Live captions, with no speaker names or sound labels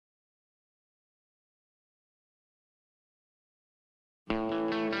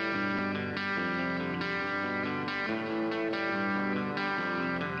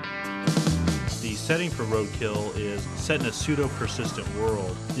setting for RoadKill is set in a pseudo-persistent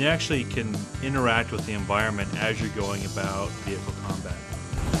world. You actually can interact with the environment as you're going about vehicle combat.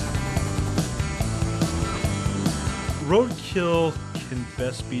 RoadKill can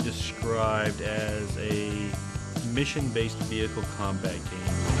best be described as a mission-based vehicle combat game.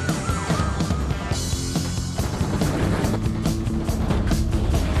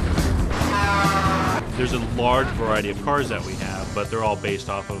 There's a large variety of cars that we have, but they're all based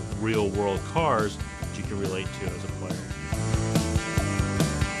off of real-world cars that you can relate to as a player.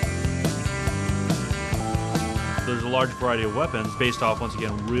 There's a large variety of weapons based off, once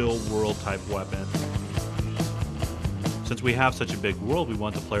again, real-world type weapons. Since we have such a big world, we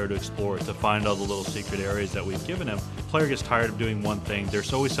want the player to explore it, to find all the little secret areas that we've given him. The player gets tired of doing one thing,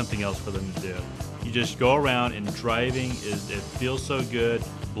 there's always something else for them to do. You just go around, and driving, it feels so good,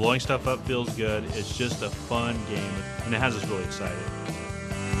 blowing stuff up feels good, it's just a fun game, and it has us really excited.